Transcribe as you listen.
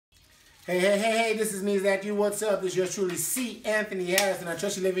Hey, this is me, is that you? What's up? This is yours truly, C. Anthony Harris, and I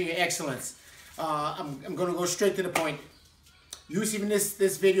trust you living your excellence. I'm going to go straight to the point. You receiving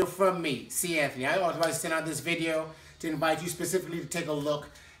this video from me, C. Anthony. I authorized to send out this video to invite you specifically to take a look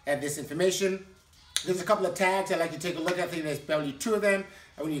at this information. There's a couple of tags I'd like you to take a look at. I think there's probably 2 of them.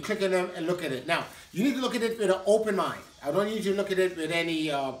 And when you click on them and look at it. Now, you need to look at it with an open mind. I don't need you to look at it with any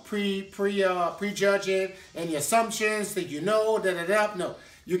prejudging, any assumptions that you know, No,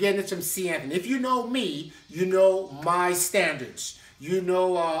 you're getting it from C. Anthony. If you know me, you know my standards. You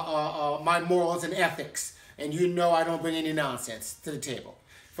know my morals and ethics. And you know I don't bring any nonsense to the table.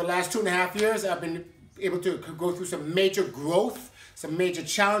 For the last 2.5 years, I've been able to go through some major growth, some major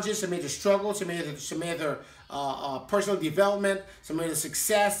challenges, some major struggles, some major personal development, some major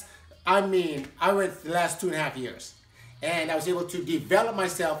success. I mean, I went the last 2.5 years. And I was able to develop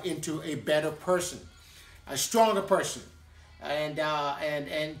myself into a better person, a stronger person.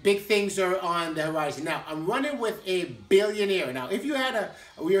 And big things are on the horizon. Now, I'm running with a billionaire. Now, if you had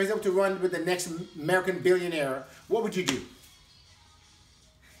we were able to run with the next American billionaire, what would you do?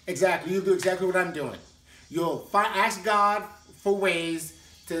 Exactly, you'll do exactly what I'm doing. You'll ask God for ways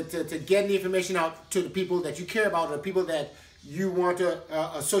to get the information out to the people that you care about, or the people that you want to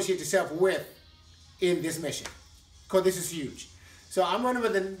associate yourself with in this mission. Because this is huge. So I'm running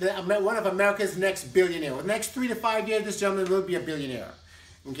with one of America's next billionaire. For the next 3 to 5 years, this gentleman will be a billionaire.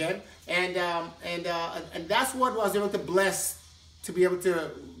 Okay? And that's what I was able to bless, to be able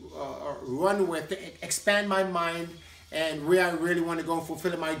to run with, to expand my mind and where I really want to go,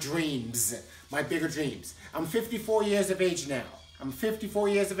 fulfilling my dreams, my bigger dreams. I'm 54 years of age now. I'm 54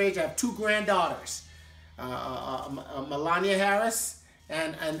 years of age. I have 2 granddaughters, Melania Harris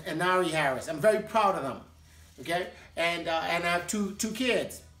and Anari Harris. I'm very proud of them. Okay, and I have two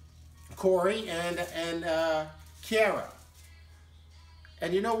kids, Corey and Kiara.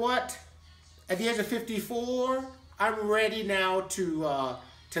 And you know what? At the age of 54, I'm ready now to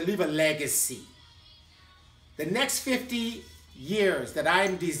leave a legacy. The next 50 years that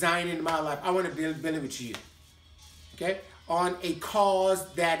I'm designing in my life, I want to build it with you. Okay, on a cause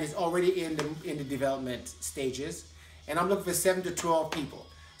that is already in the development stages, and I'm looking for 7 to 12 people.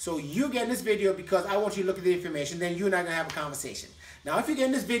 So you get in this video because I want you to look at the information, then you and I are going to have a conversation. Now, if you get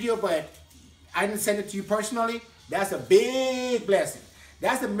in this video, but I didn't send it to you personally, that's a big blessing.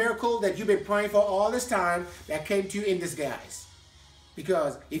 That's the miracle that you've been praying for all this time that came to you in disguise.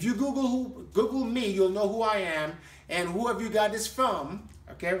 Because if you Google me, you'll know who I am, and whoever you got this from,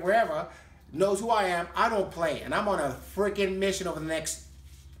 okay, wherever, knows who I am. I don't play, and I'm on a freaking mission over the next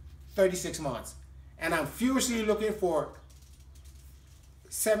 36 months. And I'm furiously looking for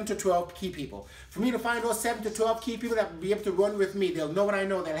 7 to 12 key people. For me to find those 7 to 12 key people that will be able to run with me, they'll know what I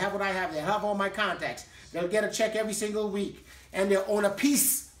know, they'll have what I have, they'll have all my contacts, they'll get a check every single week, and they'll own a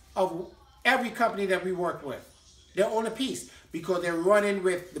piece of every company that we work with. They'll own a piece because they're running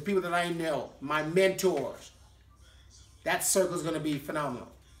with the people that I know, my mentors. That circle is going to be phenomenal.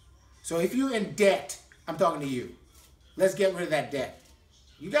 So if you're in debt, I'm talking to you. Let's get rid of that debt.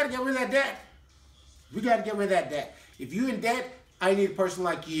 You got to get rid of that debt. We got to get rid of that debt. If you're in debt, I need a person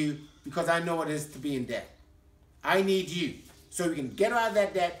like you because I know what it is to be in debt. I need you so we can get out of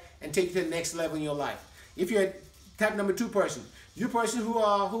that debt and take you to the next level in your life. If you're type number 2 person, you're a person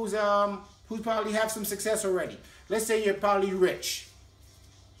who's probably have some success already. Let's say you're probably rich.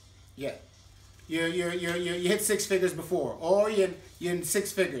 Yeah, you hit 6 figures before, or you're in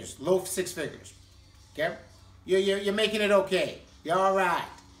 6 figures, low 6 figures. Okay, you're making it okay. You're all right,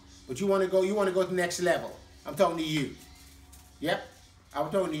 but you want to go to the next level. I'm talking to you. Yep, I'm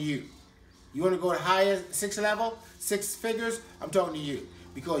talking to you. You want to go to higher 6 level, 6 figures? I'm talking to you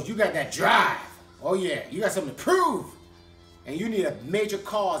because you got that drive. Oh yeah, you got something to prove, and you need a major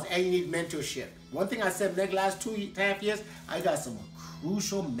cause, and you need mentorship. One thing I said in the last 2.5 years, I got some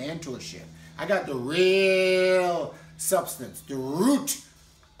crucial mentorship. I got the real substance, the root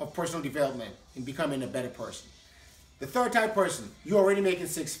of personal development in becoming a better person. The 3rd type person, you're already making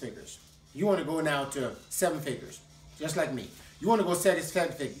 6 figures. You want to go now to 7 figures, just like me. You want to go 7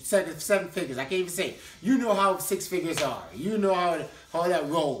 figures. I can't even say it. You know how 6 figures are. You know how that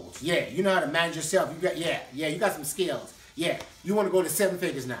rolls. Yeah, you know how to manage yourself. You got some skills. Yeah, you want to go to 7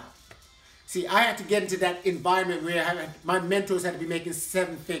 figures now. See, I had to get into that environment where my mentors had to be making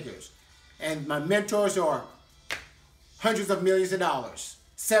 7 figures. And my mentors are hundreds of millions of dollars.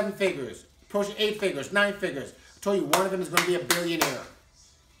 7 figures, approaching 8 figures, 9 figures. I told you one of them is going to be a billionaire.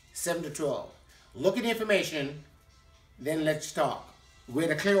 7 to 12. Look at the information. Then let's talk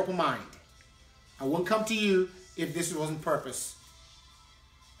with a clear, open mind. I wouldn't come to you if this wasn't purpose.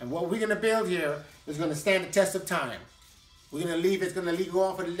 And what we're going to build here is going to stand the test of time. We're going to leave. It's going to go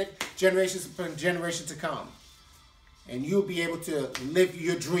on for the generations upon generations to come. And you'll be able to live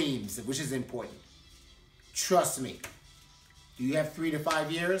your dreams, which is important. Trust me. Do you have 3 to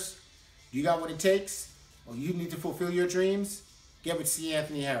 5 years? Do you got what it takes? Or you need to fulfill your dreams? Get with C.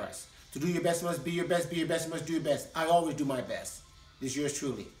 Anthony Harris. To do your best, you must be your best. Be your best, you must do your best. I always do my best. This is yours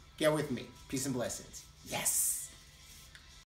truly. Get with me. Peace and blessings. Yes.